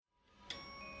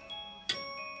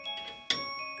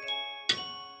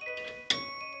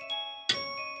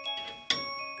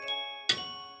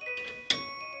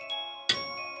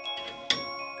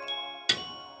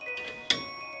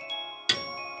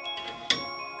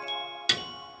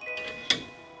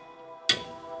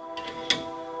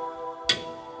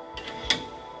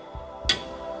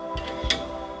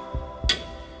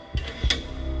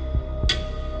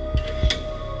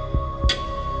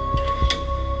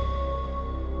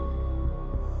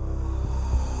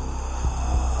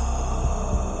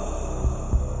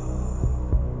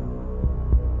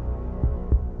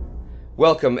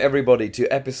Welcome, everybody, to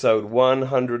episode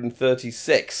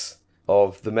 136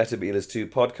 of the Metabolist 2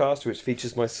 podcast, which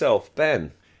features myself,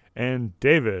 Ben. And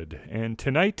David. And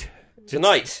tonight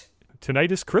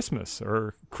is Christmas,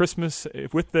 or Christmas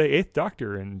with the Eighth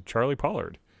Doctor and Charlie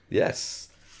Pollard. Yes.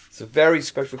 It's a very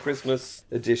special Christmas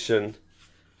edition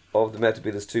of the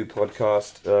Metabolist 2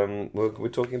 podcast. We're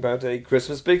talking about a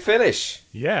Christmas Big Finish.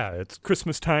 Yeah, it's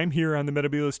Christmas time here on the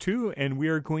Metabolist 2, and we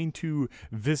are going to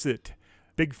visit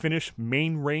Big Finish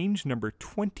Main Range number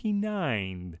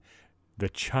 29, The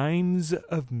Chimes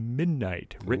of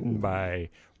Midnight, written by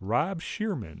Rob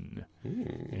Shearman.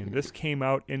 And this came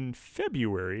out in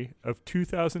February of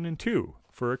 2002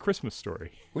 for A Christmas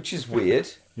Story. Which is weird,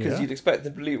 because you'd expect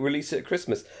them to release it at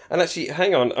Christmas. And actually,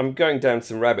 hang on, I'm going down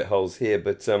some rabbit holes here,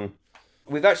 but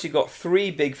we've actually got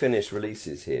 3 Big Finish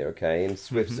releases here, okay, in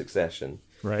swift succession.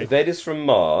 Right. Invaders from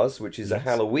Mars, which is a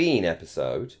Halloween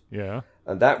episode. Yeah.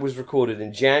 And that was recorded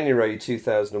in January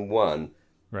 2001.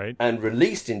 Right. And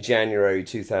released in January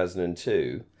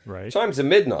 2002. Right. Chimes of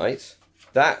Midnight,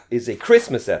 that is a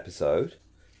Christmas episode.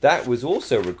 That was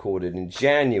also recorded in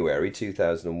January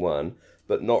 2001,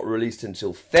 but not released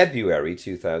until February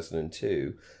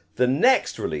 2002. The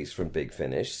next release from Big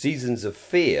Finish, Seasons of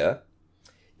Fear,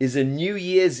 is a New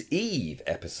Year's Eve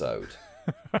episode.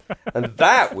 And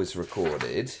that was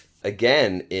recorded,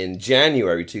 again, in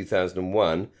January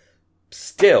 2001,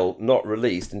 still not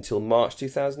released until March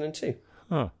 2002.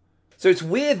 Huh. So it's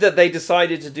weird that they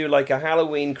decided to do like a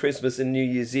Halloween, Christmas, and New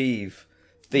Year's Eve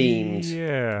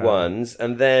themed ones,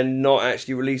 and then not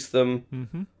actually release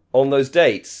them on those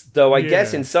dates. Though I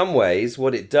guess in some ways,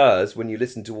 what it does when you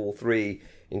listen to all 3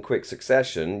 in quick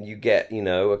succession, you get, you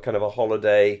know, a kind of a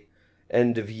holiday,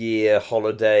 end of year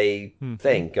holiday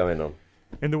thing going on.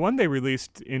 And the one they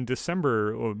released in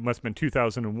December, or it must have been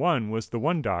 2001, was The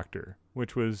One Doctor,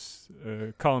 which was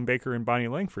Colin Baker and Bonnie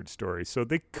Langford's story. So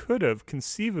they could have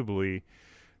conceivably,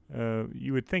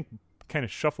 you would think, kind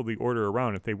of shuffle the order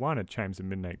around if they wanted Chimes of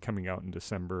Midnight coming out in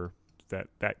December.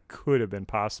 That could have been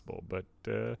possible, but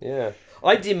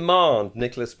I demand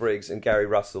Nicholas Briggs and Gary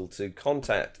Russell to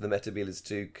contact the Metabolist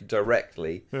 2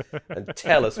 directly and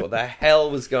tell us what the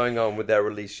hell was going on with their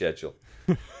release schedule.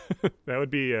 That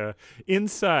would be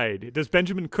inside. Does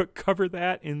Benjamin Cook cover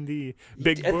that in the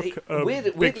big book of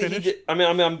Big Finish?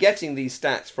 I'm getting these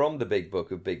stats from the big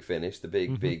book of Big Finish, the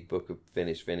big book of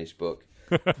Finish book,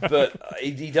 but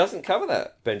he doesn't cover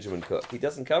that. Benjamin Cook, he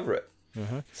doesn't cover it.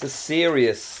 It's a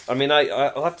serious. I mean,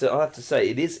 I'll have to say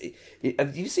it is.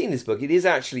 Have you seen this book? It is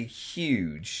actually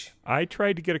huge. I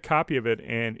tried to get a copy of it,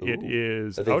 and it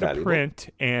is out of print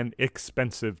and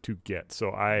expensive to get.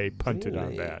 So I punted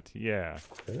on that. Yeah.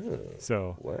 Oh,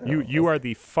 so wow. You are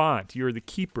the font. You are the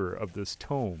keeper of this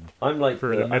tome. I'm like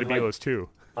for the Metabolist 2.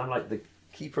 I'm like the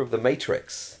keeper of the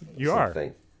Matrix. You are.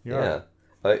 You are.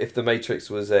 If the Matrix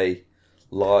was a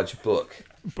large book.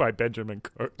 By Benjamin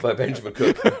Cook.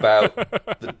 About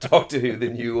the Doctor Who, the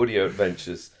new audio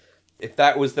adventures. If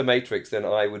that was the Matrix, then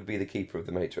I would be the keeper of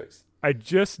the Matrix. I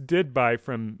just did buy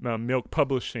from Milk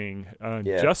Publishing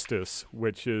Justice,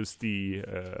 which is the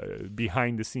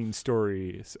behind-the-scenes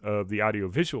stories of the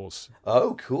audiovisuals.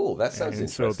 Oh, cool. That sounds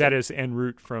interesting. So that is en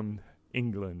route from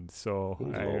England. So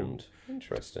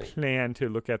Interesting. I plan to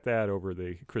look at that over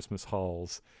the Christmas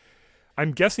hauls.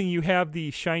 I'm guessing you have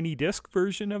the shiny disc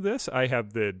version of this. I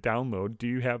have the download. Do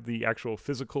you have the actual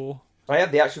physical? I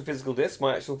have the actual physical disc.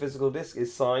 My actual physical disc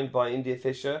is signed by India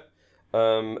Fisher,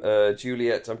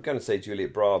 Juliet. I'm going to say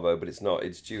Juliet Bravo, but it's not.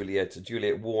 It's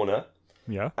Juliet Warner.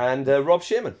 Yeah. And Rob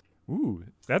Shearman. Ooh,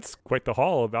 that's quite the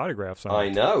haul of autographs. I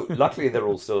know. Luckily, they're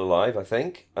all still alive, I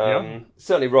think.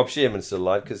 Certainly Rob Shearman's still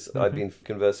alive, because I've been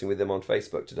conversing with him on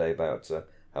Facebook today about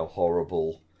how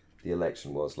horrible the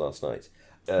election was last night.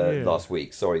 Last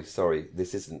week. Sorry.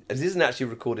 This isn't actually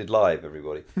recorded live,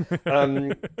 everybody.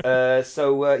 I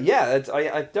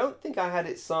don't think I had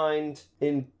it signed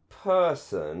in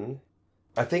person.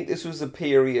 I think this was a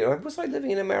period. Was I living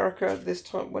in America at this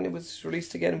time when it was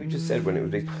released again? We just said when it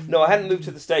was released. No, I hadn't moved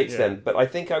to the States then, but I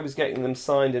think I was getting them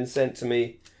signed and sent to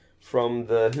me from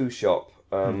the Who shop.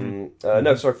 From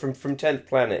 10th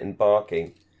Planet in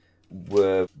Barking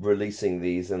were releasing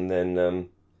these and then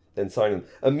sign them.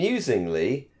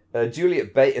 Amusingly, India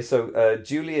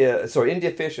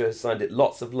Fisher has signed it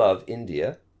Lots of Love,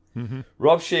 India.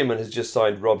 Rob Shearman has just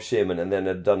signed Rob Shearman and then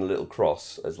had done a little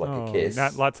cross as like a kiss.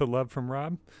 Not Lots of Love from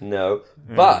Rob? No.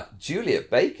 But Juliet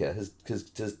Baker has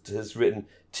written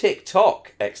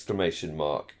TikTok !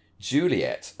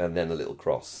 Juliet and then a little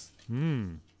cross.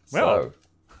 Well, so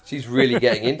she's really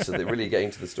getting into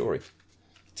the story.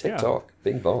 TikTok,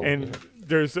 Bing Bong. And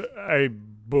there's, I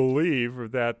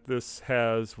believe that this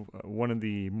has one of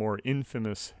the more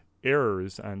infamous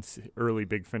errors on early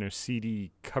Big Finish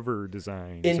CD cover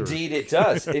designs. Indeed, it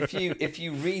does. If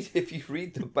you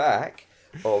read the back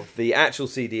of the actual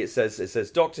CD, it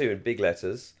says Doctor Who in big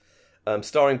letters,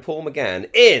 starring Paul McGann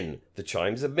in The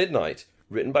Chimes of Midnight,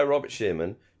 written by Robert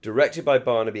Shearman, directed by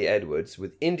Barnaby Edwards,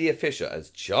 with India Fisher as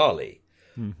Charlie.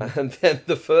 Mm-hmm. And then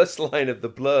the first line of the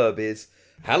blurb is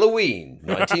Halloween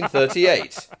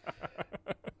 1938.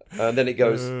 And then it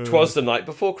goes, 'twas the night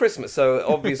before Christmas. So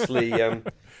obviously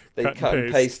they cut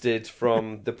and pasted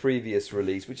from the previous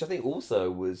release, which I think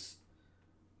also was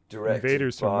directed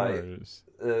Invaders by... from Mars.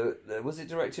 Was it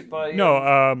directed by...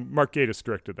 No, Mark Gatiss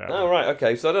directed that. Oh, right,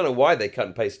 okay. So I don't know why they cut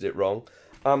and pasted it wrong.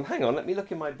 Hang on, let me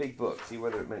look in my big book, see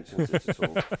whether it mentions it at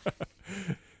all.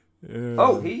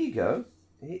 Oh, here you go.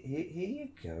 Here you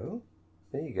go.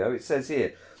 There you go. It says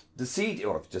here, the CD...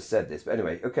 Oh, I've just said this, but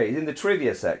anyway. Okay, in the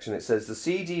trivia section, it says, the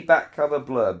CD back cover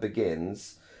blurb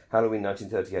begins, Halloween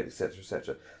 1938, etc.,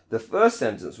 etc. The first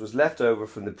sentence was left over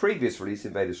from the previous release,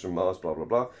 Invaders from Mars, blah, blah,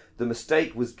 blah. The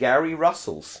mistake was Gary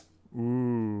Russell's.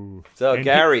 Ooh. So, and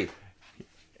Gary...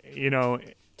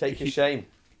 Take your shame.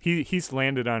 He's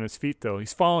landed on his feet, though.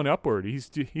 He's fallen upward. He's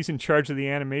in charge of the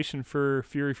animation for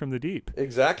Fury from the Deep.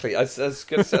 Exactly. I was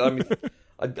going to say, I mean...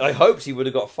 I hoped he would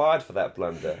have got fired for that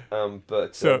blunder,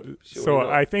 but so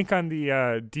I think on the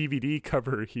DVD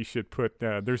cover he should put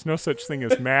 "There's no such thing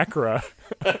as Macra."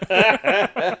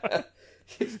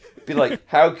 Be like,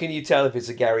 how can you tell if it's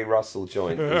a Gary Russell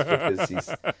joint? It's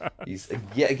because he's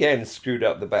yet again screwed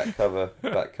up the back cover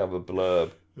blurb.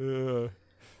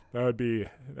 That'd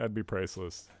be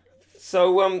priceless.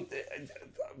 So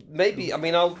maybe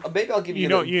I'll give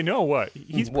you. You know what?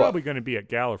 He's probably going to be at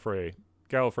Gallifrey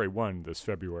 1 this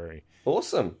Februry.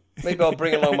 Awesome. Maybe I'll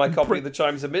bring along my copy of The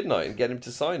Chimes of Midnight and get him to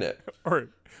sign it. Or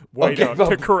why not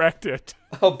to correct it?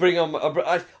 I'll bring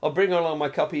along my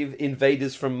copy of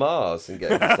Invaders from Mars and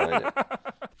get him to sign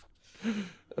it.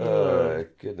 Oh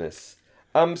goodness.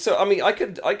 So I mean,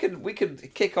 we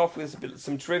could kick off with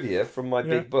some trivia from my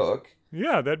big book.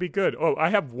 Yeah, that'd be good. Oh, I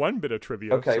have one bit of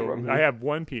trivia. Okay, so I have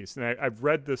one piece, and I've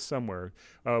read this somewhere.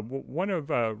 One of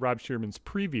Rob Shearman's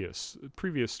previous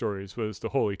stories was The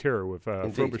Holy Terror with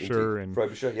Frobisher and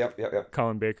Frobisher. Yep.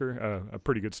 Colin Baker, a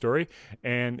pretty good story.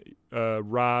 And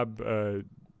Rob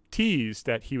teased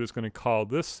that he was going to call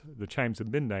this, The Chimes of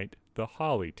Midnight, The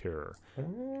Holly Terror.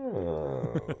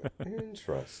 Oh,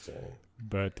 interesting.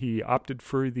 But he opted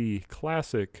for the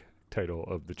classic title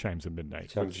of The Chimes of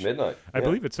Midnight. Chimes of Midnight. I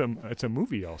believe it's a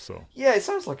movie also. Yeah, it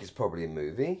sounds like it's probably a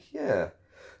movie. Yeah.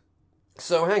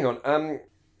 So hang on.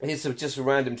 Here's just a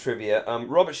random trivia.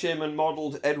 Robert Shearman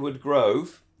modelled Edward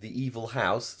Grove, the evil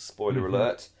house, spoiler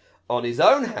alert, on his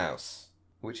own house,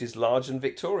 which is large and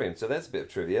Victorian. So there's a bit of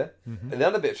trivia. Mm-hmm. And the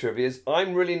other bit of trivia is,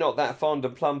 I'm really not that fond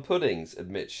of plum puddings,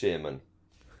 admits Shearman.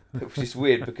 Which is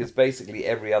weird because basically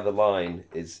every other line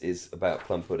is about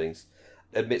plum puddings.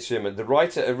 Admits Shearman, the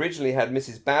writer originally had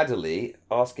Mrs. Baddeley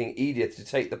asking Edith to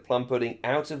take the plum pudding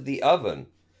out of the oven.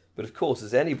 But of course,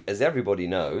 as everybody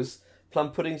knows,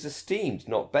 plum puddings are steamed,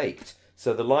 not baked.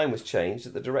 So the line was changed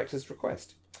at the director's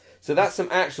request. So that's some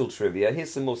actual trivia.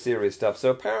 Here's some more serious stuff. So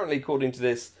apparently, according to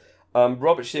this,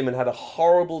 Robert Shearman had a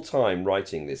horrible time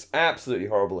writing this. Absolutely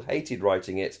horrible. Hated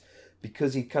writing it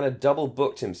because he kind of double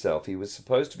booked himself. He was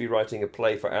supposed to be writing a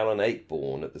play for Alan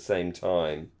Ayckbourn at the same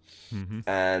time. Mm-hmm.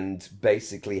 And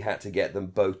basically had to get them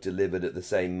both delivered at the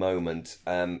same moment,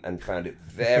 and found it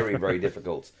very, very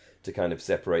difficult to kind of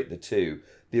separate the two.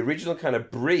 The original kind of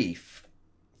brief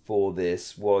for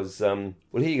this was, well,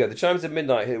 here you go. The Chimes of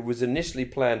Midnight. It was initially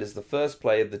planned as the first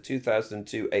play of the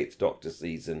 2002 Eighth Doctor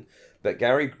season, but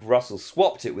Gary Russell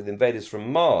swapped it with Invaders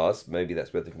from Mars, maybe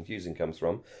that's where the confusion comes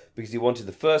from, because he wanted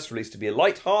the first release to be a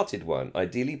light-hearted one,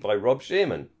 ideally by Rob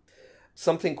Shearman.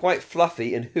 Something quite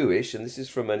fluffy and whoish, and this is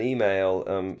from an email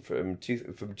from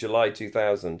July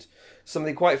 2000.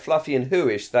 Something quite fluffy and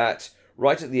whoish that,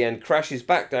 right at the end, crashes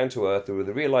back down to Earth with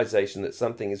the realization that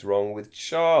something is wrong with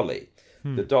Charlie.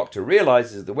 The Doctor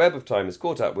realizes the web of time has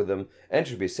caught up with them,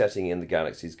 entropy is setting in, the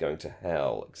galaxy is going to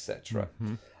hell, etc.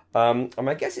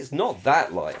 I guess it's not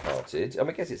that light-hearted.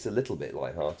 I guess it's a little bit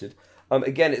light-hearted.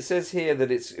 Again, it says here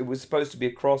that it was supposed to be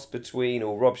a cross between,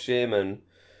 or Rob Shearman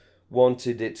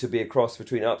wanted it to be a cross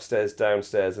between Upstairs,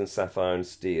 Downstairs, and Sapphire and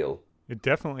Steel. It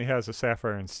definitely has a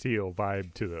Sapphire and Steel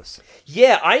vibe to this.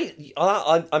 Yeah, I'm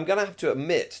going to have to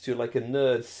admit to like a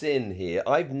nerd sin here.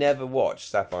 I've never watched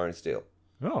Sapphire and Steel.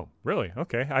 Oh, really?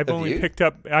 Okay. I picked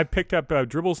up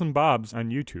Dribbles and Bobs on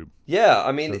YouTube. Yeah,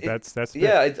 I mean, so that's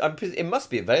it must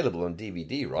be available on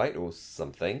DVD, right, or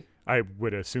something. I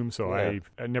would assume so. Yeah.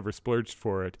 I never splurged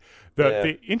for it.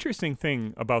 The interesting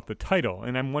thing about the title,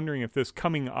 and I'm wondering if this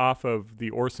coming off of the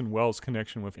Orson Welles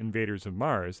connection with Invaders of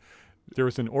Mars, there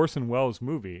was an Orson Welles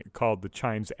movie called The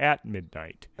Chimes at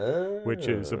Midnight, which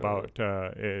is about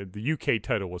the UK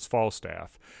title was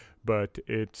Falstaff. But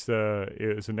it was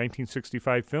a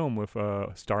 1965 film with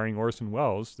starring Orson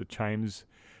Welles, The Chimes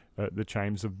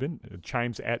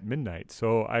at Midnight.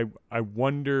 So I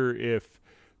wonder if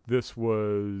this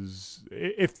was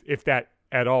if that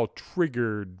at all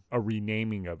triggered a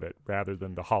renaming of it rather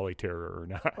than the Holly Terror or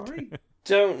not. I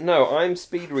don't know. I'm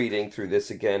speed reading through this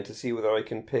again to see whether I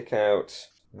can pick out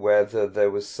whether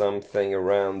there was something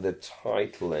around the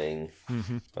titling.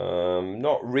 Mm-hmm.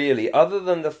 Not really, other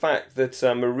than the fact that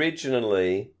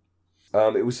originally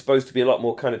it was supposed to be a lot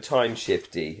more kind of time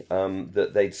shifty.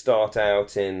 That they'd start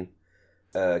out in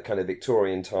kind of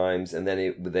Victorian times, and then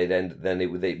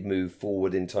they'd move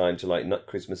forward in time to like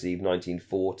Christmas Eve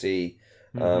 1940,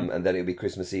 and then it would be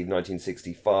Christmas Eve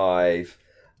 1965.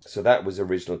 So that was the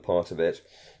original part of it.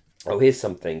 Oh, here's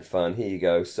something fun. Here you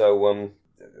go. So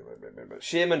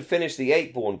Shearman finished the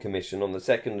Eightbourne Commission on the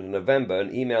 2nd of November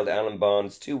and emailed Alan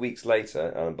Barnes 2 weeks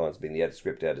later, Alan Barnes being the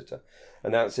script editor,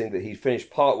 announcing that he'd finished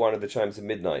part 1 of The Chimes of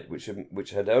Midnight, which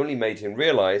had only made him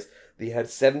realise that he had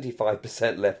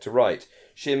 75% left to write.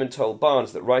 Shearman told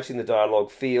Barnes that writing the dialogue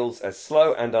feels as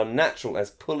slow and unnatural as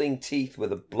pulling teeth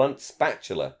with a blunt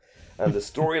spatula, and the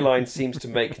storyline seems to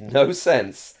make no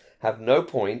sense, have no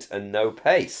point, and no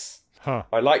pace. Huh.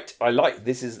 I like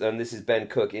this is Ben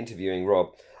Cook interviewing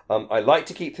Rob. I like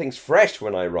to keep things fresh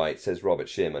when I write, says Robert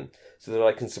Shearman, so that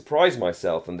I can surprise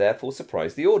myself and therefore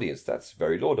surprise the audience. That's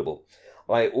very laudable.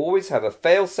 I always have a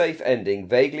fail-safe ending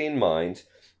vaguely in mind,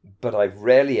 but I've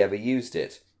rarely ever used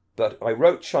it. But I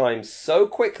wrote Chimes so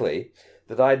quickly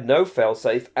that I had no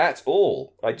fail-safe at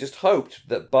all. I just hoped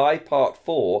that by part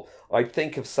 4 I'd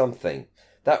think of something.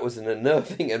 That was an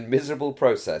unnerving and miserable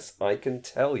process, I can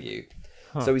tell you.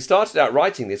 Huh. So he started out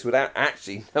writing this without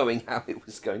actually knowing how it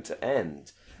was going to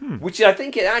end. Which I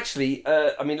think it actually,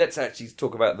 let's actually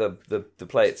talk about the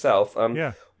play itself.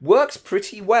 Works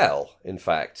pretty well, in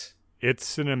fact.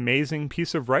 It's an amazing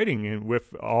piece of writing, and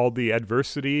with all the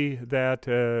adversity that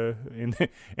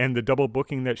and the double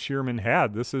booking that Shearman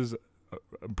had, this is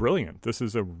brilliant. This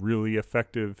is a really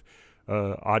effective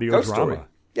audio Ghost drama. Story.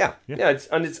 Yeah.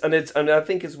 And I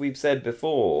think, as we've said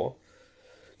before,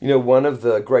 you know, one of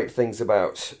the great things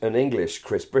about an English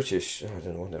British, I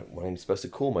don't know what I'm supposed to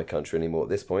call my country anymore at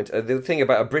this point. The thing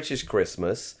about a British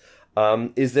Christmas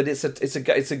is that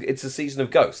it's a season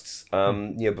of ghosts.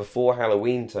 Before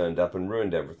Halloween turned up and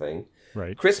ruined everything,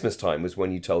 right. Christmas time was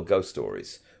when you told ghost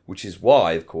stories, which is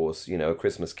why, of course, A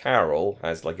Christmas Carol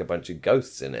has like a bunch of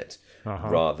ghosts in it,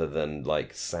 rather than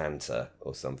like Santa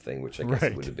or something, which I guess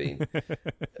it would have been.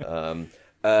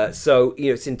 So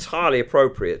it's entirely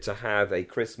appropriate to have a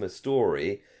Christmas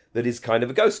story that is kind of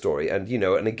a ghost story, and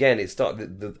and again, it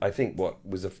started. I think what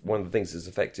was one of the things that's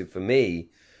effective for me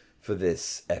for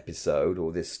this episode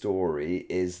or this story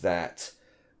is that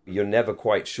you're never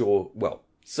quite sure. Well,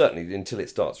 certainly until it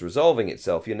starts resolving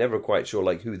itself, you're never quite sure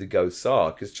like who the ghosts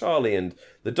are, because Charlie and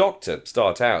the Doctor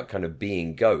start out kind of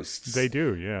being ghosts. They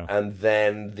do, yeah. And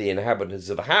then the inhabitants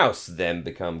of the house then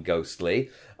become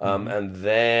ghostly. And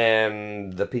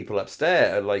then the people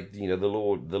upstairs, like the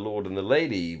Lord and the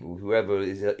Lady, whoever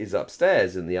is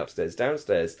upstairs in the upstairs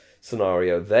downstairs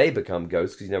scenario, they become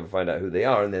ghosts because you never find out who they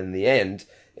are. And then in the end,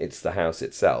 it's the house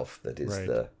itself that is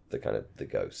the kind of the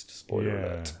ghost. Spoiler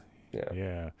alert.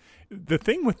 Yeah. The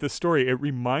thing with the story,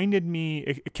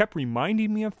 it kept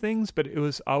reminding me of things, but it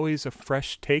was always a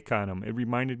fresh take on them. It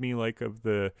reminded me like of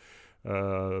the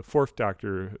Fourth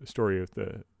Doctor story of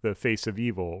the Face of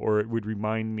Evil, or it would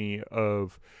remind me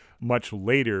of much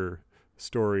later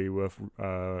story with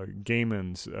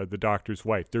Gaiman's The Doctor's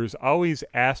Wife. There's always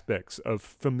aspects of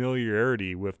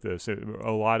familiarity with this.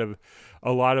 A lot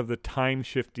of the time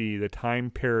shifty, the time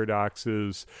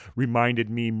paradoxes reminded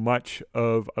me much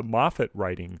of a Moffat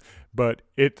writing, but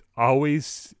it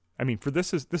always. I mean,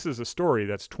 this is a story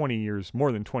that's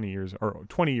more than 20 years, or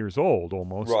 20 years old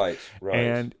almost. Right.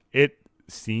 And it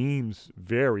seems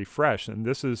very fresh. And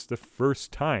this is the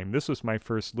first time. This was my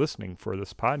first listening for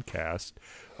this podcast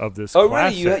of this. Oh,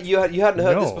 classic. Really? You hadn't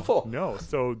heard this before? No.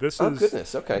 So this is. Oh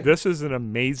goodness. Okay. This is an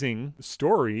amazing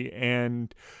story,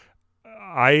 and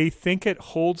I think it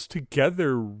holds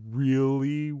together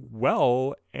really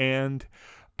well. And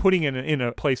putting it in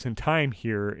a place and time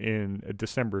here in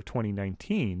December of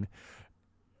 2019,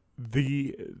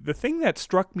 the thing that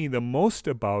struck me the most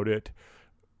about it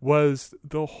was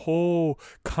the whole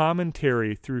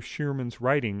commentary through Shearman's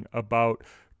writing about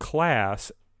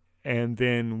class, and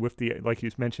then with the, like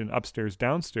you mentioned, upstairs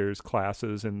downstairs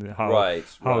classes, and how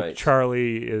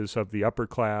Charlie is of the upper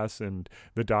class and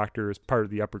the doctor is part of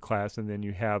the upper class, and then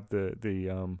you have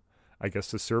the I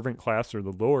guess the servant class or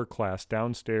the lower class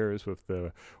downstairs with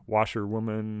the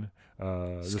washerwoman,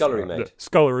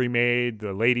 scullery maid,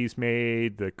 the lady's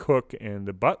maid, the cook, and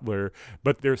the butler.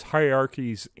 But there's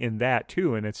hierarchies in that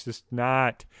too, and it's just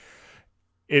not.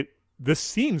 This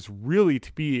seems really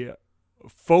to be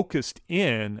focused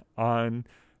in on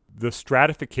the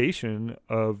stratification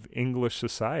of English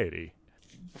society.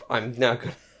 I'm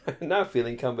now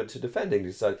feeling incumbent to defend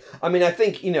English society. I mean, I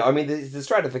think the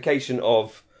stratification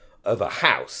of a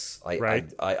house.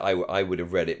 I would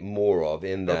have read it more of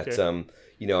in that. Okay.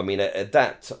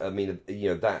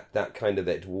 That kind of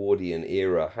Edwardian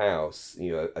era house.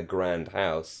 A grand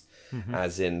house. Mm-hmm.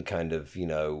 As in kind of,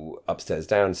 upstairs,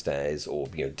 downstairs, or,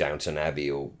 Downton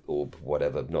Abbey or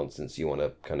whatever nonsense you want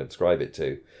to kind of describe it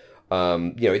to.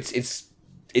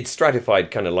 It's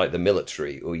stratified kind of like the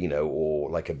military or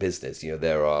like a business.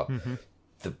 There are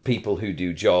the people who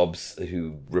do jobs,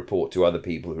 who report to other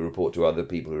people, who report to other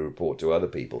people, who report to other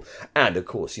people. And, of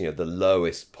course, the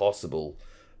lowest possible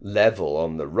level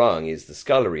on the rung is the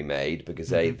scullery maid,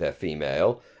 because A, they're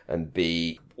female, and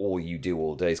B, all you do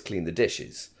all day is clean the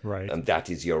dishes. Right. And that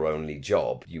is your only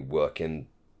job. You work in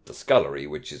the scullery,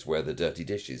 which is where the dirty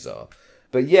dishes are.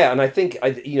 But yeah, and I think,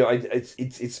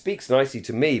 it speaks nicely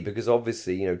to me because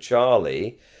obviously,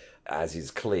 Charlie, as is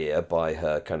clear by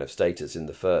her kind of status in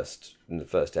the first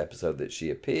episode that she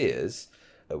appears,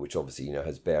 which obviously,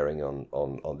 has bearing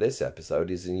on this episode,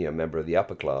 is a member of the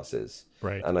upper classes.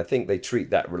 Right. And I think they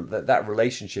treat that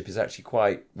relationship is actually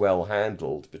quite well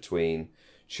handled between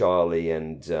Charlie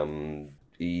and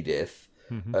Edith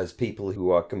as people who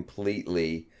are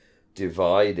completely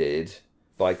divided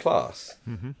by class.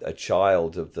 Mm-hmm. A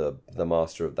child of the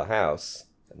master of the house,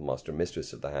 master and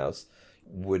mistress of the house,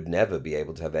 would never be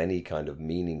able to have any kind of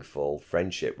meaningful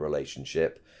friendship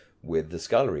relationship with the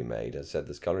scullery maid. As I said,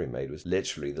 the scullery maid was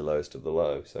literally the lowest of the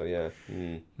low. So, yeah.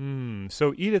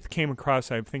 So Edith came across,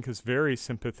 I think, as very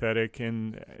sympathetic,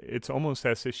 and it's almost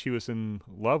as if she was in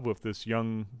love with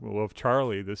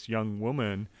Charlie, this young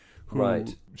woman who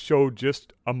showed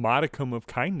just a modicum of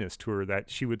kindness to her,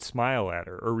 that she would smile at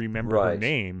her or remember her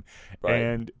name. Right.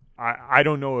 And I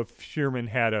don't know if Shearman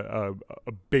had a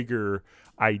bigger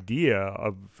idea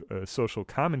of social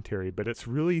commentary, but it's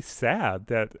really sad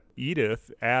that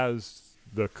Edith, as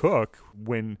the cook,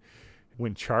 when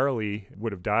Charlie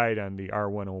would have died on the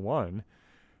R101,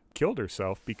 killed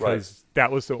herself because that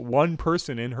was the one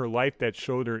person in her life that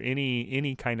showed her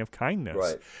any kind of kindness.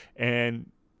 Right.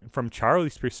 And from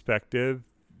Charlie's perspective,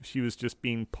 she was just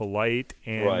being polite,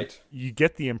 and you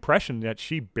get the impression that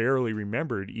she barely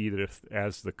remembered Edith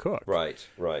as the cook. Right.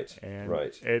 And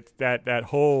it's that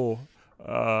whole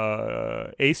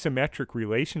asymmetric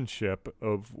relationship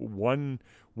of one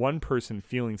person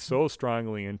feeling so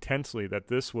strongly, intensely, that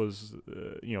this was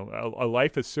a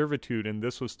life of servitude, and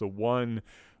this was the one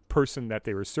person that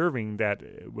they were serving that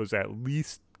was at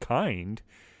least kind,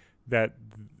 that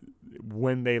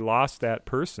when they lost that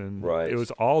person, it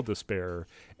was all despair,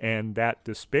 and that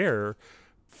despair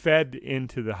fed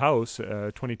into the house,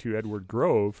 22 Edward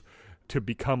Grove, to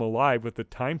become alive with the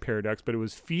time paradox, but it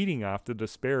was feeding off the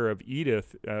despair of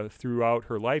Edith throughout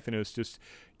her life, and it was just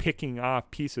picking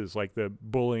off pieces like the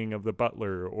bullying of the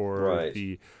butler, or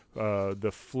the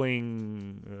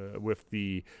fling with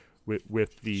the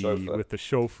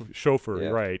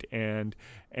chauffeur,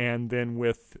 and then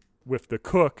with the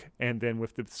cook, and then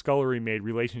with the scullery maid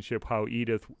relationship, how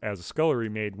Edith, as a scullery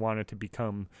maid, wanted to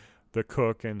become the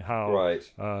cook, and how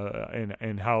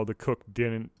and how the cook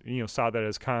didn't, saw that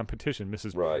as competition,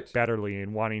 Mrs. Batterley,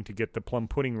 and wanting to get the plum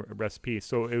pudding recipe.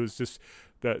 So it was just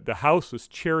the house was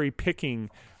cherry picking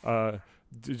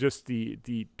just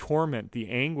the torment, the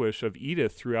anguish of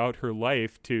Edith throughout her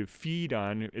life, to feed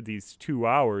on these 2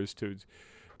 hours to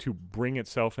bring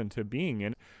itself into being.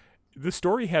 And the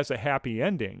story has a happy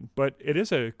ending, but it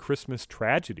is a Christmas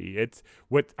tragedy. It's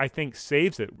what I think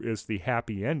saves it is the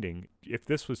happy ending. If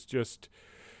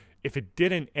it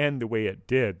didn't end the way it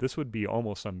did, this would be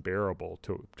almost unbearable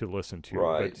to listen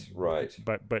to.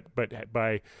 But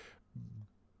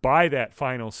by that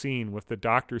final scene with the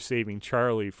doctor saving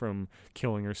Charlie from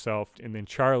killing herself, and then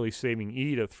Charlie saving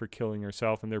Edith for killing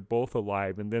herself, and they're both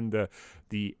alive, and then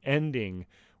the ending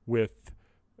with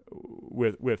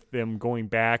them going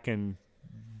back and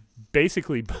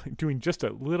basically doing just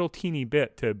a little teeny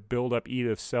bit to build up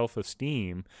Edith's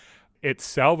self-esteem, it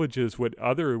salvages what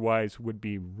otherwise would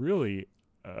be really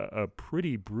a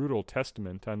pretty brutal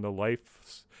testament on the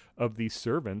lives of these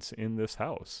servants in this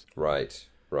house. Right.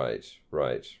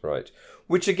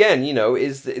 Which again,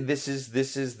 is this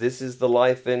is the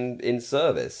life in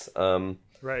service.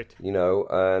 Right.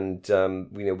 And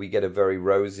we get a very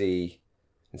rosy.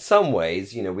 In some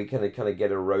ways, we kind of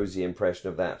get a rosy impression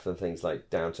of that for things like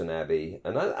Downton Abbey,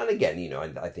 and again,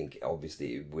 I think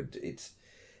obviously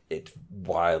it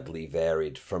wildly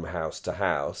varied from house to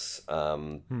house.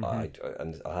 And I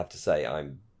have to say,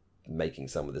 I'm making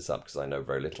some of this up because I know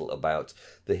very little about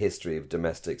the history of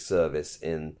domestic service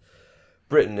in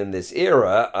Britain in this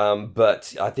era,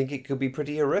 but I think it could be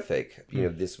pretty horrific.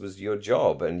 This was your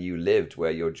job, and you lived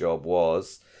where your job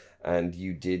was, and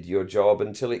you did your job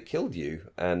until it killed you.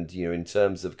 And in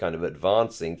terms of kind of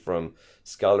advancing from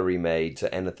scullery maid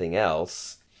to anything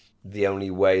else, the only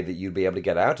way that you'd be able to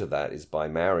get out of that is by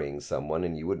marrying someone,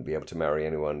 and you wouldn't be able to marry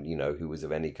anyone who was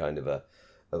of any kind of a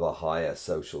higher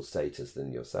social status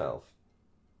than yourself.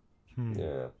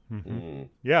 Yeah.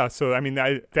 Yeah, so I mean,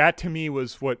 that to me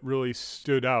was what really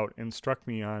stood out and struck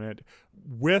me on it.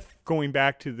 With going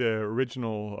back to the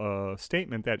original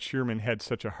statement that Shearman had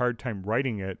such a hard time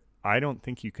writing it, I don't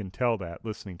think you can tell that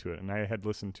listening to it. And I had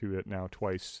listened to it now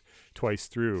twice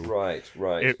through. Right.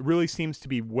 It really seems to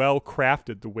be well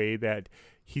crafted the way that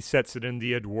he sets it in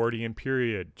the Edwardian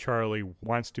period. Charlie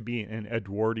wants to be an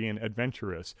Edwardian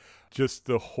adventuress. Just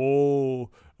the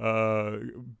whole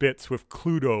bits with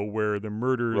Cluedo where the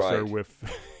murders are with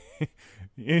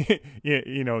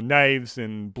knives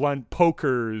and blunt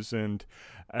pokers and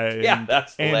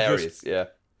that's hilarious.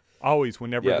 Always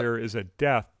whenever there is a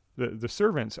death, the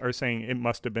servants are saying it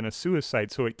must have been a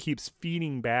suicide, so it keeps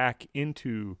feeding back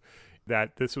into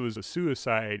that this was a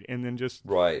suicide, and then just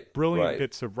brilliant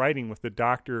bits of writing with the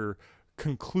doctor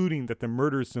concluding that the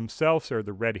murders themselves are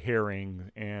the red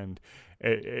herring, and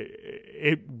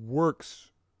it works,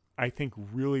 I think,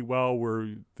 really well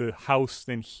where the house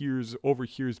then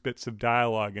overhears bits of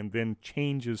dialogue and then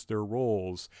changes their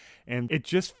roles, and it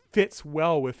just fits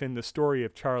well within the story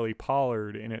of Charlie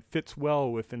Pollard, and it fits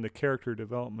well within the character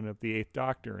development of the Eighth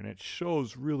Doctor, and it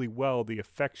shows really well the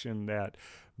affection that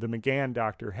the McGann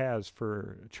Doctor has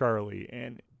for Charlie.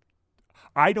 And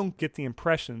I don't get the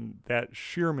impression that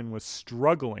Shearman was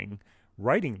struggling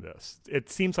writing this. It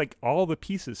seems like all the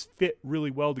pieces fit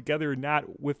really well together, not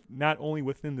only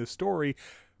within the story,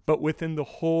 but within the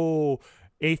whole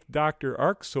Eighth Doctor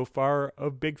arc so far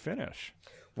of Big Finish.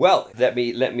 Well, let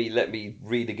me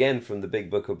read again from the Big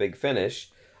Book of Big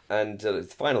Finish, and the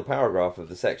final paragraph of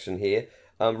the section here.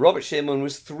 Robert Shearman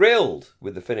was thrilled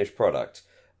with the finished product.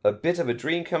 A bit of a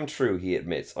dream come true, he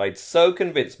admits. I'd so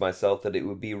convinced myself that it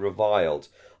would be reviled.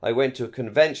 I went to a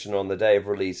convention on the day of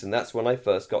release, and that's when I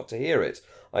first got to hear it.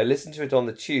 I listened to it on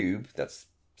the tube, that's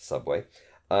subway,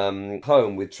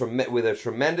 home with a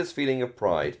tremendous feeling of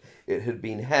pride. It had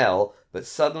been hell, but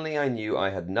suddenly I knew I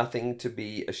had nothing to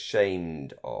be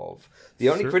ashamed of. The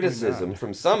only criticism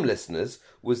from some listeners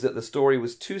was that the story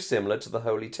was too similar to the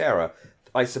Holy Terror.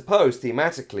 I suppose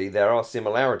thematically there are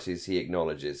similarities, he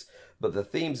acknowledges, but the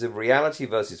themes of reality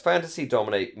versus fantasy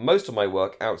dominate most of my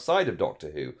work outside of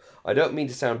Doctor Who. I don't mean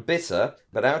to sound bitter,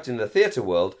 but out in the theatre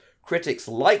world, critics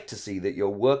like to see that you're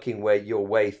working your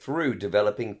way through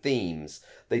developing themes.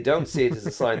 They don't see it as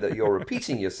a sign that you're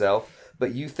repeating yourself,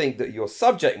 but you think that your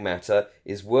subject matter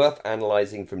is worth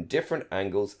analysing from different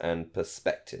angles and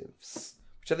perspectives.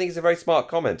 Which I think is a very smart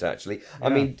comment, actually. Yeah. I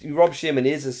mean, Rob Shearman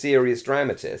is a serious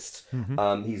dramatist.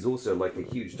 He's also like a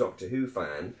huge Doctor Who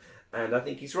fan. And I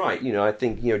think he's right. I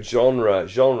think,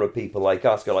 genre people like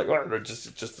us go like, well,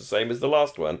 just the same as the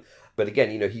last one. But again,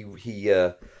 he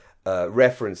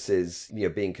references,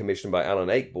 being commissioned by Alan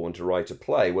Ayckbourn to write a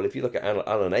play. Well, if you look at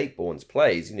Alan Ayckbourn's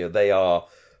plays, they are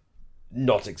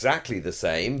not exactly the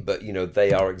same, but,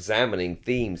 they are examining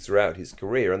themes throughout his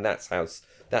career. And that's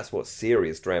what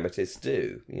serious dramatists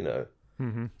do,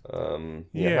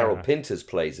 Harold Pinter's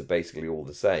plays are basically all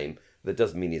the same. That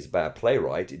doesn't mean he's a bad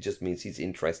playwright. It just means he's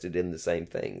interested in the same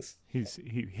things. He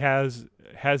has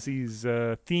these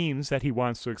themes that he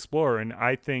wants to explore, and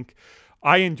I think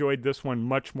I enjoyed this one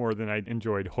much more than I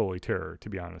enjoyed Holy Terror, to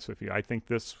be honest with you. I think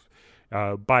this,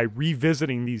 by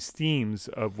revisiting these themes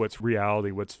of what's reality,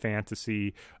 what's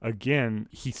fantasy, again,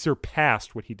 he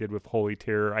surpassed what he did with Holy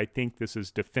Terror. I think this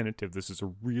is definitive. This is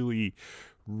a really,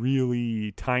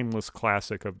 really timeless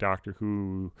classic of Doctor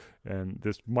Who, and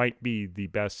this might be the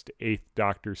best Eighth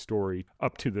Doctor story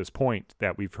up to this point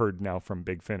that we've heard now from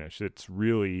Big Finish. It's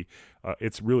really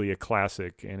a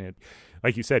classic, and it,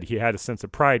 like you said, he had a sense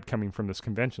of pride coming from this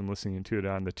convention, listening to it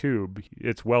on the tube.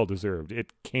 It's well deserved.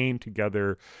 It came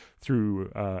together through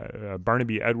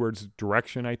Barnaby Edwards'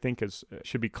 direction, I think,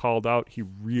 should be called out. He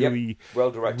really,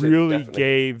 well directed, really definitely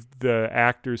gave the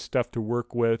actors stuff to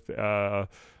work with.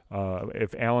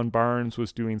 If Alan Barnes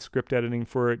was doing script editing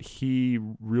for it, he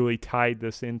really tied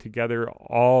this in together.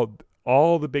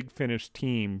 All the Big Finish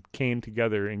team came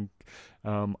together and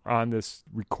on this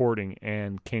recording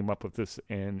and came up with this,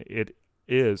 and it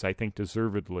is, I think,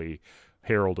 deservedly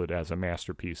heralded as a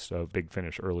masterpiece of Big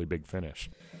Finish, early Big Finish.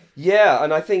 Yeah,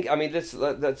 and I think, I mean,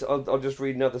 I'll just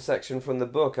read another section from the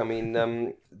book. I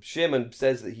mean, Shearman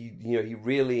says that he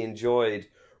really enjoyed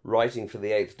writing for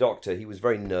the Eighth Doctor. He was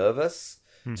very nervous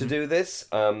to do this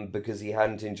because he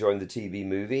hadn't enjoyed the TV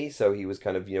movie, so he was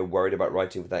kind of worried about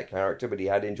writing for that character, but he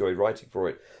had enjoyed writing for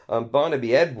it.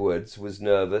 Barnaby Edwards was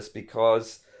nervous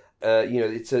because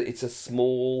it's a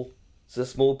small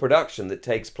production that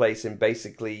takes place in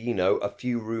basically a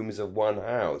few rooms of one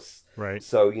house. Right.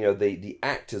 So the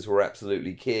actors were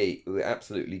absolutely key.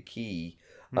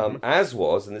 As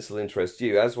was, and this will interest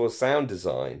you, as was sound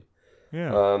design.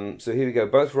 Yeah. So here we go.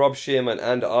 Both Rob Shearman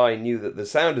and I knew that the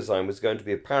sound design was going to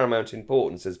be of paramount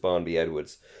importance, says Barnaby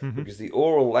Edwards, because the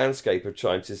aural landscape of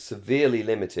Chimes is severely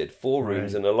limited, 4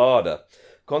 rooms and a larder.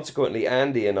 Consequently,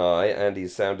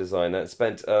 Andy's sound designer,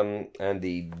 spent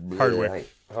Andy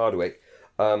Hardwick,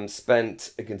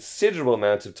 spent a considerable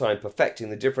amount of time perfecting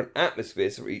the different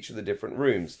atmospheres for each of the different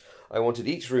rooms. I wanted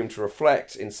each room to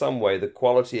reflect in some way the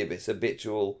quality of its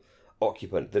habitual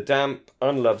occupant. The damp,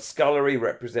 unloved scullery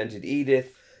represented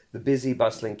Edith, the busy,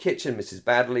 bustling kitchen, Mrs.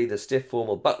 Baddeley, the stiff,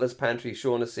 formal butler's pantry,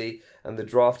 Shaughnessy, and the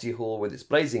draughty hall with its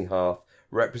blazing hearth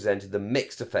represented the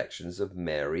mixed affections of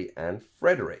Mary and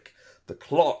Frederick. The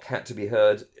clock had to be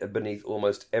heard beneath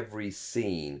almost every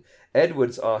scene.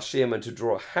 Edwards asked Shearman to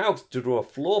draw a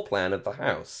floor plan of the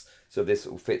house. So this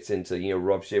fits into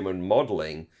Rob Shearman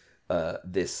modelling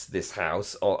this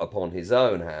house upon his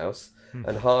own house.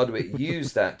 And Hardwick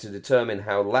used that to determine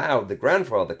how loud the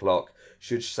grandfather clock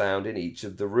should sound in each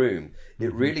of the room.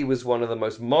 It really was one of the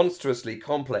most monstrously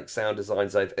complex sound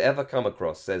designs I've ever come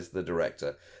across, says the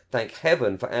director. Thank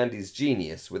heaven for Andy's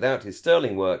genius. Without his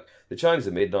sterling work, The Chimes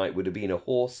of Midnight would have been a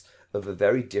horse of a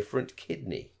very different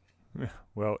kidney.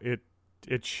 Well, it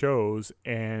shows,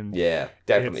 and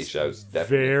definitely shows.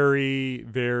 Very,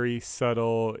 very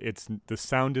subtle. It's the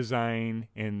sound design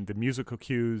and the musical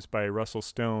cues by Russell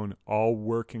Stone all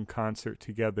work in concert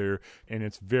together, and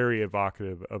it's very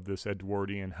evocative of this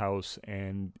Edwardian house.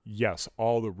 And yes,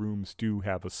 all the rooms do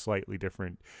have a slightly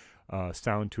different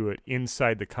sound to it.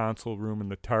 Inside the console room in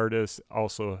the TARDIS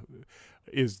also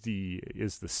is the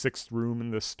sixth room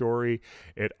in the story.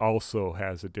 It also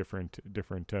has a different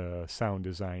sound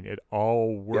design. It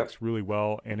all works really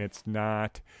well, and it's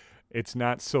not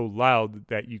so loud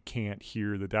that you can't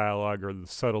hear the dialogue or the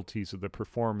subtleties of the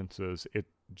performances. It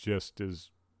just is,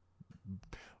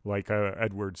 like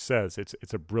Edwards says,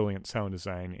 it's a brilliant sound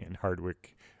design, and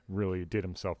Hardwick really did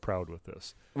himself proud with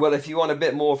this. Well, if you want a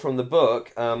bit more from the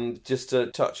book, just to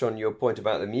touch on your point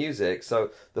about the music,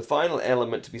 so the final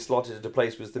element to be slotted into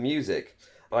place was the music.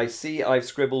 I see I've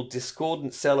scribbled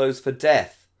discordant cellos for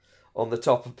death on the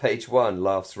top of page 1,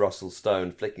 laughs Russell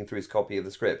Stone, flicking through his copy of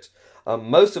the script.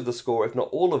 Most of the score, if not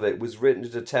all of it, was written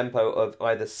at a tempo of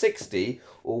either 60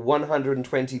 or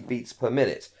 120 beats per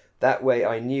minute. That way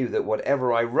I knew that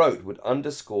whatever I wrote would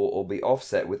underscore or be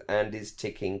offset with Andy's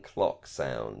ticking clock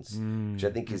sounds, which I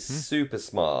think is super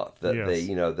smart. That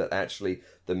that actually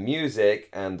the music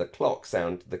and the clock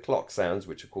sounds,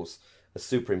 which of course are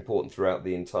super important throughout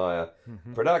the entire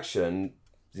production,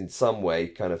 in some way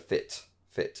kind of fit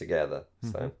together.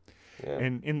 So, yeah.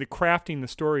 And in the crafting the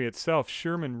story itself,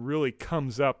 Shearman really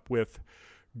comes up with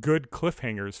good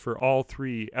cliffhangers for all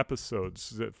 3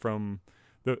 episodes, from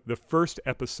the first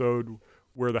episode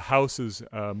where the house is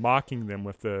mocking them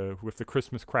with the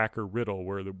Christmas cracker riddle,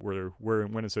 where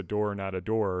when it's a door not a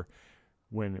door,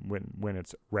 when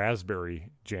it's raspberry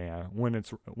jam, when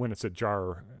it's a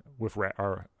jar with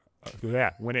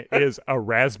when it is a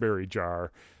raspberry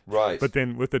jar. Right. But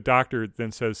then with the doctor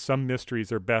then says some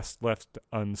mysteries are best left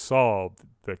unsolved.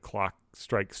 The clock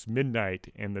strikes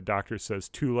midnight and the doctor says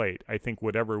too late. I think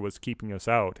whatever was keeping us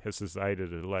out has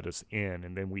decided to let us in.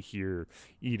 And then we hear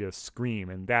Edith scream,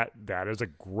 and that is a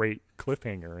great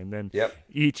cliffhanger. And then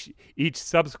each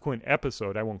subsequent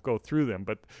episode, I won't go through them,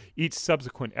 but each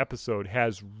subsequent episode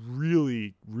has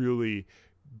really, really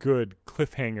good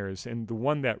cliffhangers, and the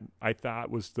one that I thought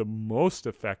was the most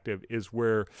effective is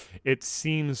where it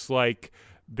seems like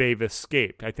they've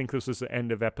escaped. I think this was the end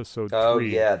of episode 3. Oh,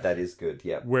 yeah, that is good,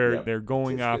 yeah. Where they're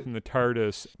going off in the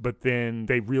TARDIS, but then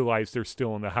they realize they're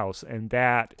still in the house, and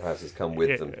that... The house has come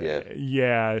with them, yeah.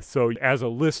 Yeah, so as a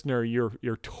listener,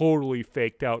 you're totally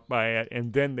faked out by it,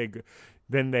 and then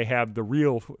they have the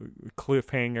real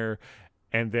cliffhanger,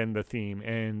 and then the theme,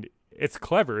 and it's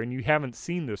clever, and you haven't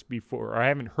seen this before, or I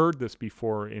haven't heard this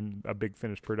before in a Big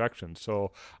Finish production,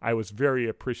 so I was very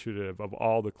appreciative of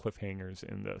all the cliffhangers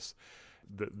in this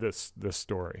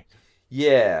story.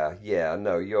 Yeah,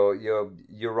 no,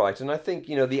 you're right, and I think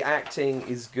the acting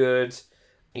is good.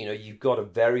 You've got a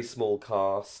very small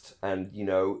cast, and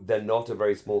they're not a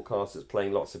very small cast that's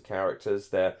playing lots of characters.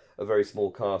 They're a very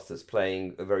small cast that's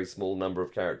playing a very small number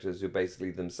of characters who are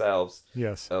basically themselves.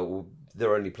 Yes,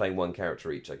 they're only playing one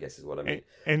character each, I guess, is what I mean.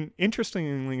 And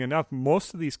interestingly enough,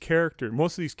 most of these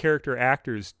character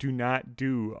actors do not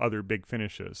do other Big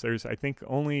Finishes. There's, I think,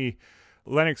 only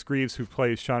Lennox Greaves, who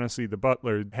plays Shaughnessy the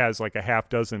butler, has like a half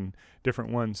dozen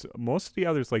different ones. Most of the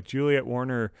others, like Juliette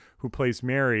Warner, who plays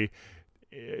Mary,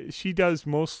 she does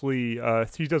mostly,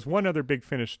 she does one other Big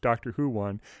Finish Doctor Who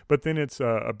one, but then it's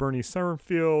a Bernie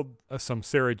Summerfield, some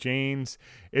Sarah Janes.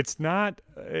 It's not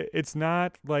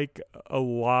like a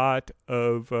lot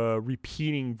of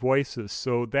repeating voices.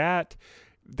 So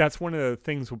that's one of the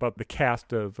things about the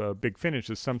cast of Big Finish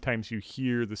is sometimes you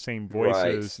hear the same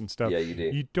voices and stuff. Yeah,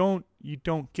 you do. You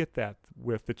don't get that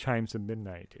with the Chimes of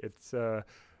Midnight. It's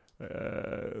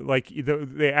like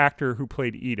the actor who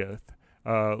played Edith,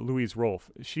 Louise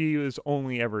Rolfe. She was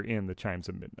only ever in the Chimes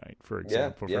of Midnight, for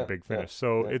example, for Big Finish.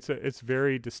 So it's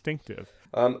very distinctive.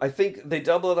 I think they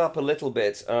double it up a little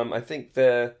bit. I think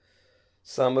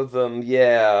some of them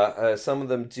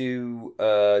do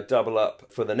double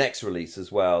up for the next release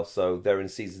as well. So they're in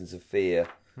Seasons of Fear,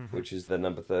 which is the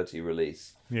number 30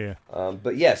 release. Yeah.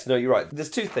 But yes, no, you're right. There's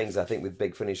two things, I think, with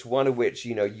Big Finish. One of which,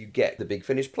 you get the Big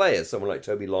Finish players, someone like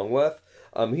Toby Longworth,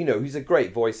 who's a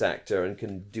great voice actor and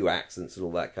can do accents and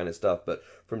all that kind of stuff. But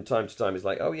from time to time, it's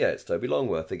like, oh yeah, it's Toby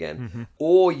Longworth again. Mm-hmm.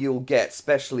 Or you'll get,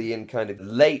 especially in kind of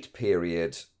late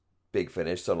period Big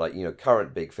Finish, so like,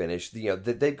 current Big Finish,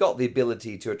 they've got the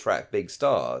ability to attract big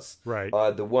stars. Right.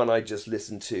 The one I just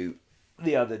listened to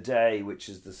the other day, which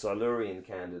is the Silurian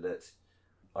Candidate.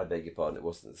 I beg your pardon, it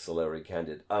wasn't the Silurian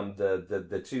Candidate.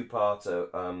 The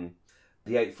two-parter,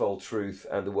 The Eightfold Truth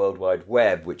and the World Wide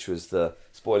Web, which was the,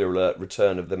 spoiler alert,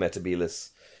 return of the Metebelis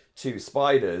 2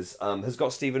 spiders, has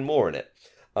got Stephen Moore in it.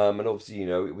 And obviously,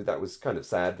 that was kind of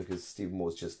sad because Stephen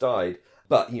Moore's just died.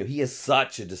 But, he has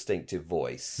such a distinctive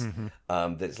voice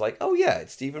that it's like, oh yeah,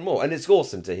 it's Stephen Moore. And it's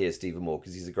awesome to hear Stephen Moore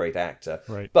because he's a great actor.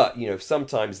 Right. But,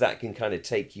 sometimes that can kind of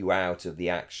take you out of the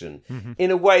action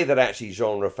in a way that actually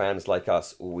genre fans like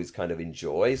us always kind of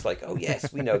enjoy. It's like, oh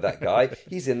yes, we know that guy.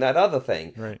 He's in that other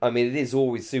thing. Right. I mean, it is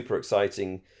always super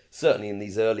exciting, certainly in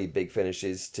these early Big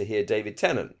Finishes, to hear David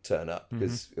Tennant turn up.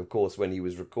 Because, of course, when he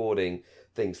was recording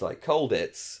things like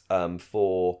Colditz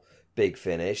for Big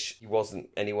Finish, he wasn't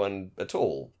anyone at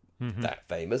all that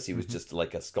famous. He was just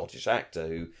like a Scottish actor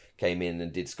who came in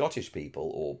and did Scottish people,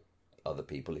 or other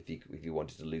people if you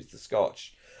wanted to lose the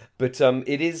Scotch. But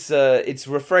it's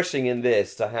refreshing in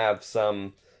this to have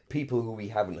some people who we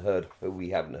haven't heard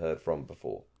from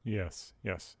before. Yes,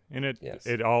 and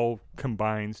it all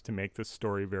combines to make this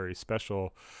story very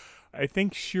special. I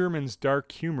think Shearman's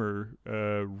dark humor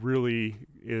really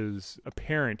is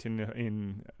apparent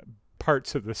in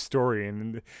parts of the story,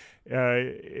 and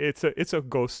it's a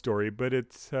ghost story, but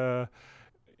it's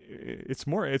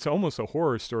almost a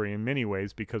horror story in many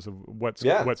ways because of what's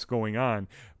going on.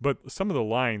 But some of the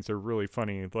lines are really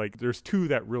funny. Like there's two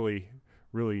that really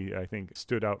I think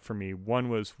stood out for me. One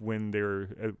was when they're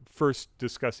first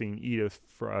discussing Edith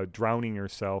drowning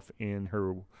herself in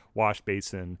her wash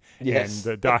basin, yes.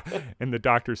 and the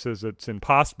doctor says it's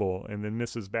impossible, and then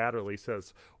Mrs. Batterley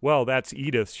says, well, that's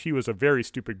Edith. She was a very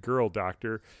stupid girl,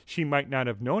 doctor. She might not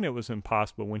have known it was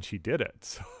impossible when she did it.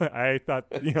 So I thought,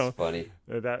 funny.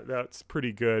 That's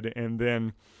pretty good. And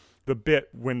then the bit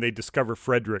when they discover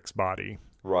Frederick's body.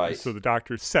 Right. So the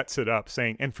doctor sets it up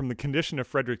saying, and from the condition of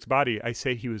Frederick's body, I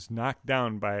say he was knocked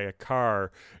down by a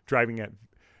car driving at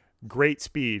great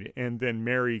speed. And then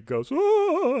Mary goes,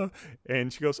 oh,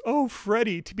 and she goes, oh,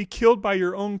 Freddie, to be killed by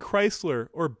your own Chrysler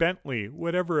or Bentley,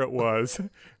 whatever it was,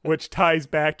 which ties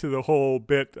back to the whole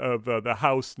bit of the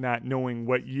house not knowing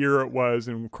what year it was,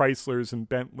 and Chryslers and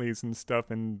Bentleys and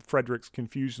stuff, and Frederick's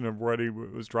confusion of what he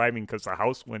was driving because the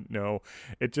house went no.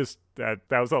 It just, that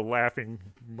was a laughing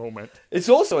moment. It's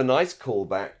also a nice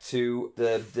callback to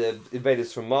the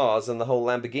Invaders from Mars and the whole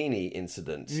Lamborghini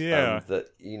incident. Yeah.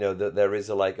 That, you know, that there is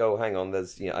a like, oh, hang on,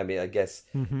 there's, you know, I mean, I guess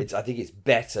I think it's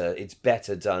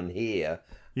better done here.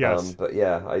 Yes. But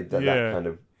yeah, that kind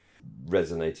of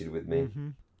resonated with me.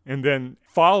 And then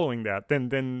following that,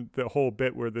 then the whole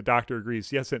bit where the doctor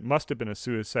agrees, yes, it must have been a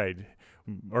suicide,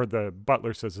 or the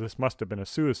butler says this must have been a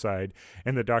suicide,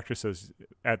 and the doctor says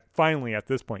finally at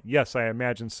this point, yes, I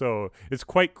imagine so. It's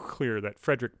quite clear that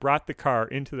Frederick brought the car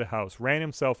into the house, ran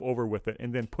himself over with it,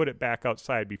 and then put it back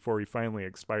outside before he finally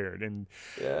expired. And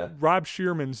Rob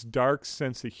Shearman's dark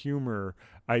sense of humor,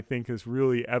 I think, is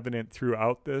really evident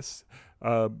throughout this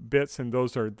bits, and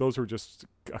those are just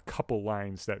a couple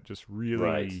lines that just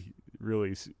really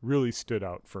stood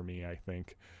out for me, I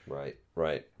think. Right.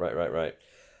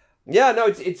 Yeah, no,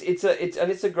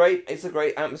 it's a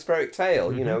great atmospheric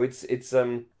tale. You know, it's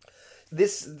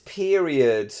this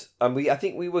period. I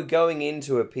think we were going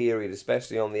into a period,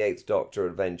 especially on the Eighth Doctor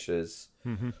adventures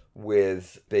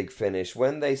with Big Finish,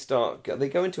 when they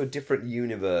go into a different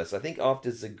universe. I think after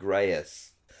Zagreus.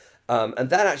 And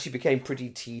that actually became pretty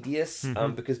tedious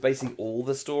because basically all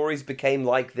the stories became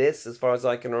like this, as far as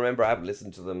I can remember. I haven't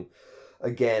listened to them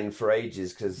again for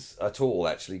ages because I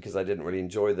didn't really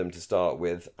enjoy them to start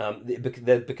with.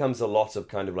 There becomes a lot of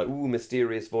kind of like, ooh,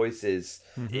 mysterious voices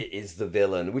is the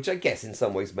villain, which I guess in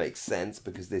some ways makes sense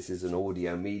because this is an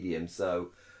audio medium, so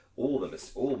all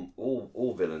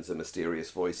villains are mysterious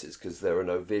voices because there are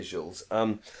no visuals.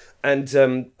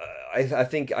 I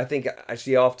think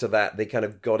actually after that they kind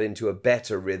of got into a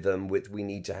better rhythm with we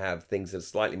need to have things that are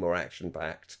slightly more action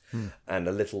packed and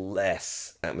a little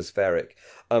less atmospheric.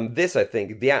 This, I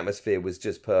think, the atmosphere was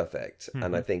just perfect,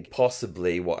 and I think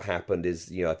possibly what happened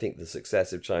is, you know, I think the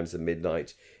success of Chimes of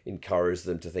Midnight encouraged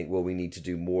them to think, well, we need to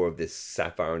do more of this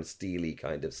Sapphire and Steely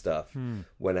kind of stuff.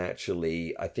 When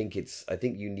actually, I think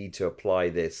you need to apply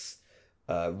this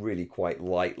really quite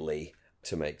lightly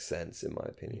to make sense, in my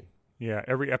opinion. Yeah,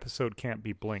 every episode can't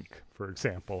be Blink, for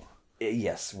example.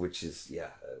 Yes, which is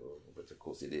but of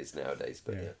course it is nowadays.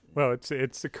 But yeah. Well,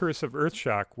 it's the curse of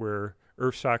Earthshock, where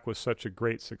Earthshock was such a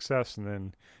great success, and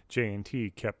then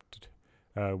J&T kept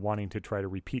wanting to try to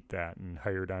repeat that and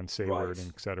hired on Sayward and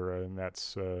et cetera. And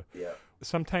that's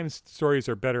sometimes stories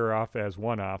are better off as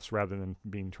one-offs rather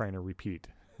than trying to repeat.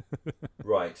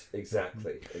 Right,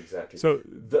 exactly. So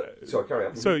carry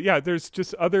on. So yeah, there's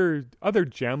just other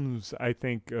gems, I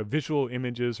think, visual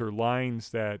images or lines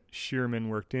that Shearman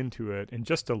worked into it, and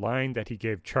just a line that he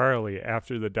gave Charlie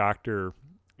after the Doctor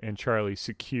and Charlie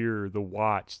secure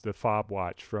the fob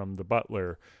watch from the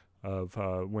butler, of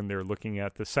when they're looking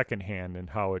at the second hand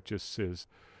and how it just is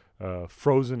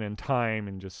frozen in time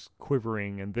and just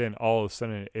quivering, and then all of a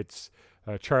sudden it's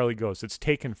Charlie goes, "It's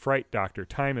taken fright, Doctor.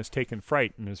 Time has taken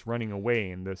fright and is running away."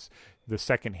 And the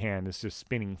second hand is just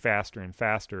spinning faster and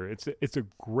faster. It's a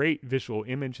great visual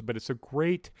image, but it's a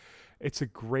great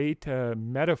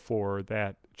metaphor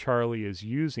that Charlie is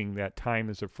using, that time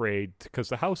is afraid because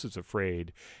the house is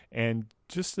afraid, and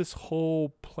just this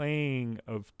whole playing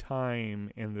of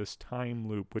time and this time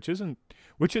loop, which isn't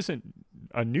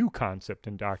a new concept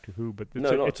in Doctor Who, but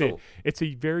it's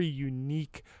a very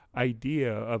unique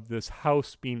idea of this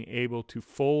house being able to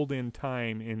fold in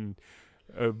time, and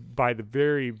by the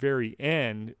very, very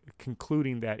end,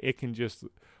 concluding that it can just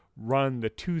run the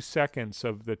 2 seconds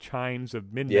of the chimes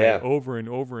of midnight over and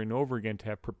over and over again to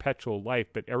have perpetual life,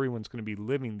 but everyone's going to be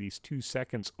living these 2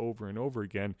 seconds over and over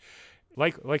again.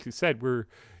 Like you said,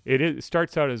 it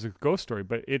starts out as a ghost story,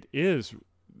 but it is.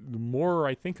 The more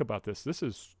I think about this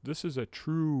is a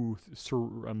true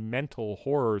mental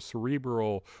horror,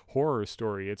 cerebral horror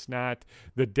story. It's not,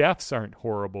 the deaths aren't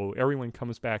horrible. Everyone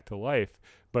comes back to life,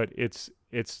 but it's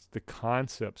the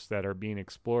concepts that are being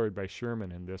explored by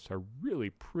Shearman in this are really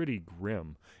pretty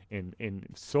grim in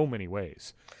so many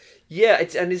ways. Yeah,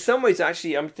 and in some ways,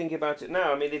 actually, I'm thinking about it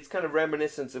now. I mean, it's kind of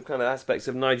reminiscent of kind of aspects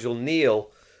of Nigel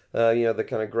Neal, the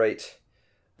kind of great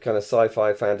kind of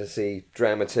sci-fi fantasy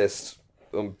dramatist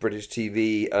on British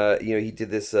TV. He did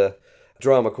this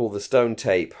drama called The Stone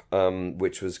Tape,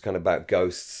 which was kind of about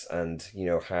ghosts and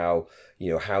how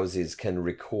houses can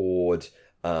record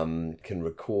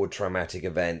traumatic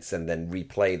events and then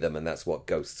replay them, and that's what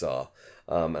ghosts are.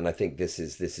 And I think this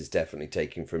is definitely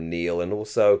taken from Neil. And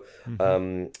also,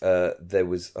 there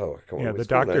was I can't remember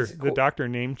the doctor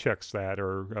name checks that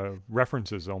or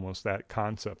references almost that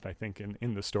concept. I think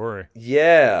in the story.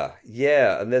 Yeah.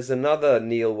 And there's another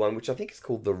Neil one which I think is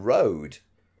called The Road.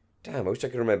 Damn, I wish I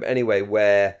could remember. Anyway,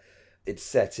 where it's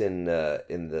set in the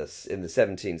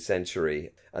 17th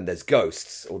century, and there's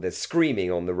ghosts or there's screaming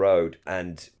on the road,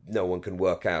 and no one can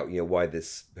work out why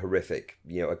this horrific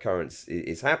occurrence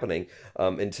is happening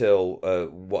until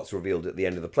what's revealed at the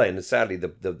end of the play. And sadly,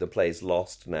 the play's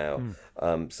lost now.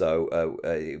 So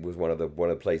it was one of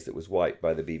the plays that was wiped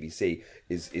by the BBC.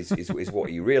 Is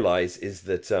what you realise is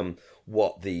that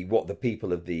what the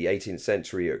people of the 18th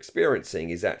century are experiencing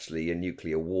is actually a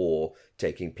nuclear war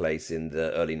taking place in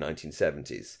the early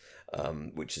 1970s,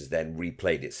 which has then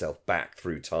replayed itself back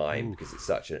through time because it's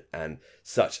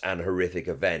such an horrific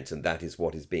event, and that is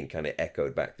what is being kind of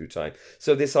echoed back through time.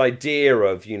 So this idea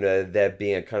of there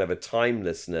being a kind of a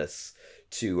timelessness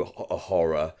to a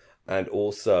horror, and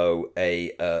also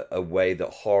a way that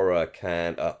horror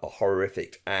can a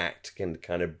horrific act can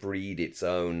kind of breed its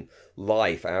own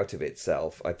life out of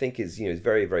itself, I think is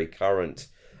very, very current.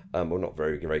 Well, not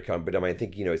very, very current, but I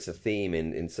think it's a theme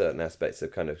in certain aspects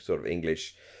of kind of sort of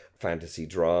English fantasy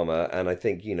drama. And I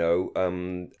think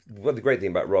well, the great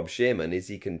thing about Rob Shearman is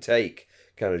he can take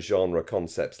kind of genre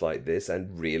concepts like this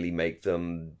and really make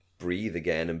them breathe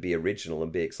again and be original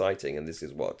and be exciting. And this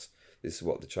is what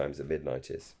The Chimes of Midnight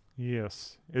is.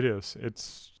 Yes, it is.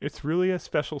 It's really a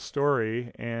special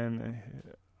story, and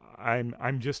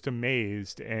I'm just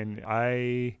amazed. And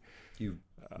you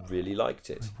really liked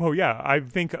it. Well, yeah, I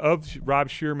think of Rob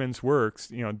Shearman's works,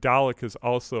 Dalek is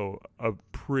also a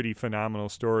pretty phenomenal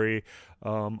story.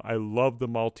 I love The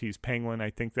Maltese Penguin. I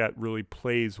think that really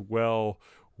plays well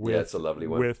with, it's a lovely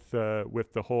one. With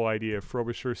the whole idea of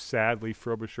Frobisher. Sadly,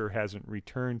 Frobisher hasn't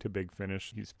returned to Big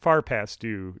Finish. He's far past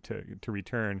due to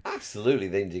return. Absolutely,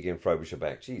 they need to get Frobisher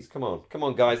back. Jeez, come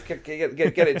on, guys, get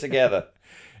it together.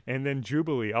 And then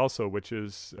Jubilee also, which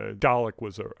is Dalek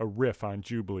was a riff on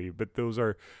Jubilee, but those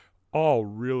are all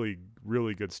really,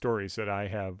 really good stories that I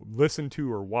have listened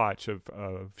to or watched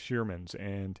of Shearman's,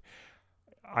 and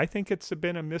I think it's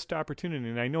been a missed opportunity.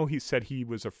 And I know he said he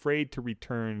was afraid to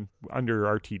return under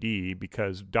RTD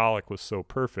because Dalek was so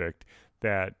perfect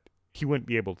that he wouldn't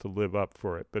be able to live up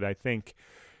for it. But I think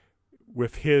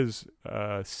with his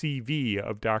CV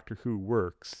of Doctor Who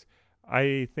works,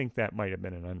 I think that might have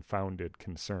been an unfounded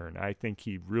concern. I think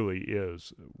he really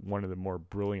is one of the more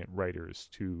brilliant writers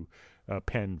to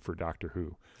pen for Doctor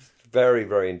Who. Very,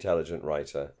 very intelligent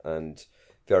writer and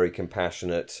very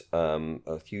compassionate.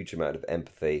 A huge amount of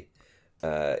empathy.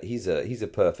 He's a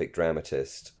perfect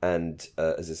dramatist. And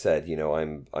as I said,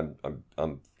 I'm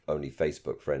only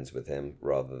Facebook friends with him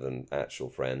rather than actual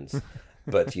friends.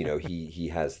 But he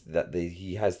has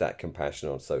that compassion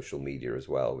on social media as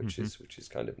well, which is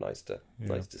kind of nice to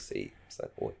see,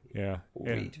 or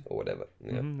read or whatever.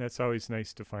 Yeah. That's always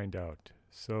nice to find out.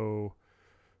 So,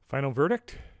 final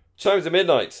verdict. Chimes of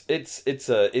Midnight. It's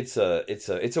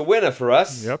a winner for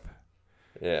us. Yep.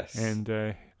 Yes. And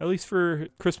at least for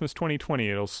Christmas 2020,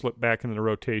 it'll slip back into the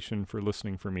rotation for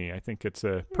listening for me. I think it's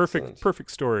a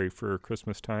perfect story for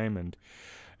Christmas time, and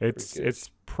it's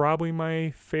probably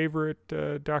my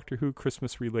favorite Doctor Who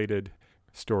Christmas-related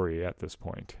story at this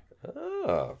point.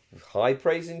 High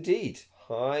praise indeed.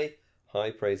 High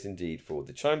praise indeed for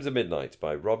The Chimes of Midnight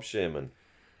by Rob Shearman.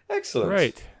 Excellent.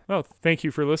 Right. Well, thank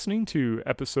you for listening to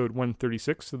episode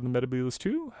 136 of the Metebelis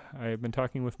 2. I have been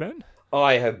talking with Ben.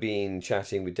 I have been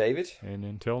chatting with David. And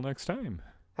until next time.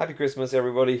 Happy Christmas,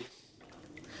 everybody.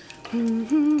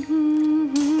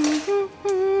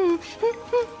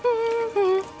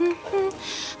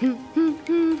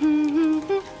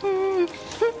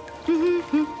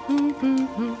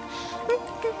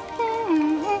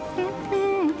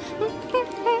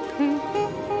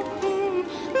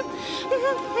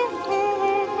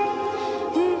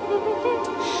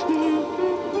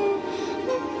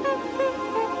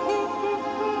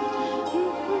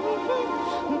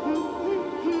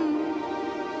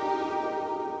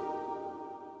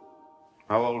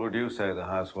 How old would you say the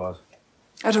house was?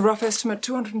 At a rough estimate,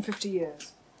 250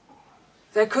 years.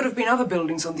 There could have been other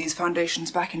buildings on these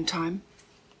foundations back in time.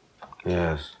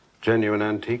 Yes. Genuine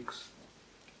antiques?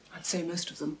 I'd say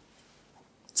most of them.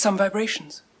 Some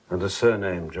vibrations. And the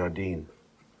surname, Jardine?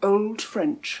 Old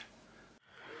French.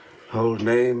 Old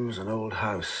names, an old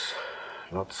house.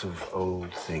 Lots of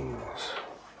old things.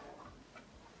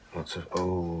 Lots of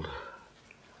old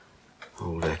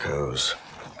echoes.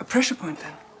 A pressure point,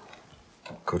 then?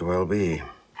 Could well be.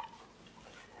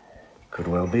 Could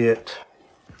well be it.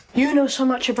 You know so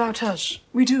much about us.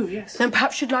 We do, yes. Then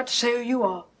perhaps you'd like to say who you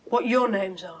are, what your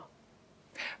names are.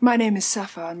 My name is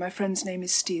Sapphire, and my friend's name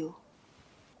is Steel.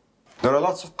 There are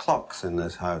lots of clocks in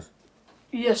this house.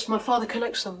 Yes, my father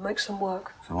collects them, makes them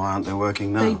work. So why aren't they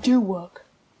working now? They do work.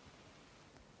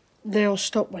 They all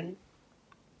stopped when...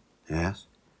 Yes?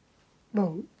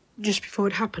 Well, just before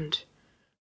it happened.